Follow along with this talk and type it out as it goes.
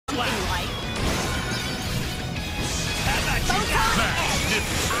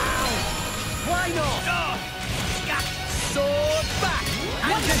Why not? Sword back.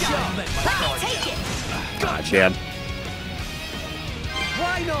 And a shot. Take it. Gotcha.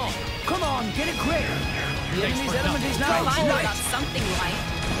 Why not? Come on, get it quick. The enemy's element is now Finally right. got something right.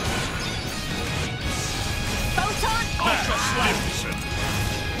 Photon Ultra magnificent.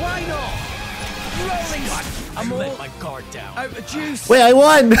 Why not? Rolling. I let my guard down. Out of juice. Wait, I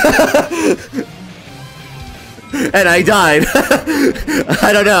won! And I died.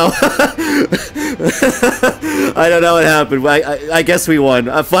 I don't know. I don't know what happened. I guess we won.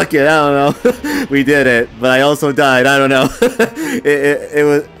 Fuck it. I don't know. We did it, but I also died. I don't know.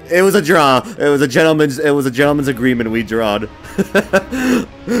 It was a draw. It was a gentleman's agreement. We drawed. All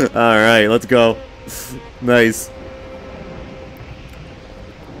right, let's go. Nice.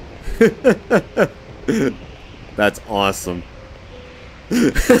 That's awesome.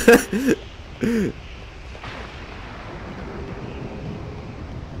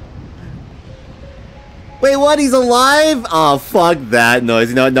 Wait, what? He's alive? Oh, fuck that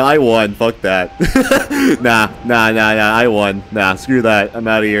noise. No, I won. Fuck that. Nah. I won. Nah, screw that. I'm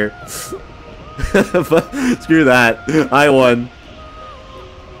out of here. Screw that. I won.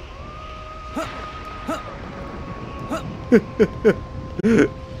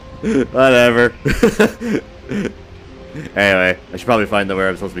 Whatever. Anyway, I should probably find out where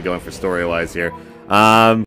I'm supposed to be going for story-wise here.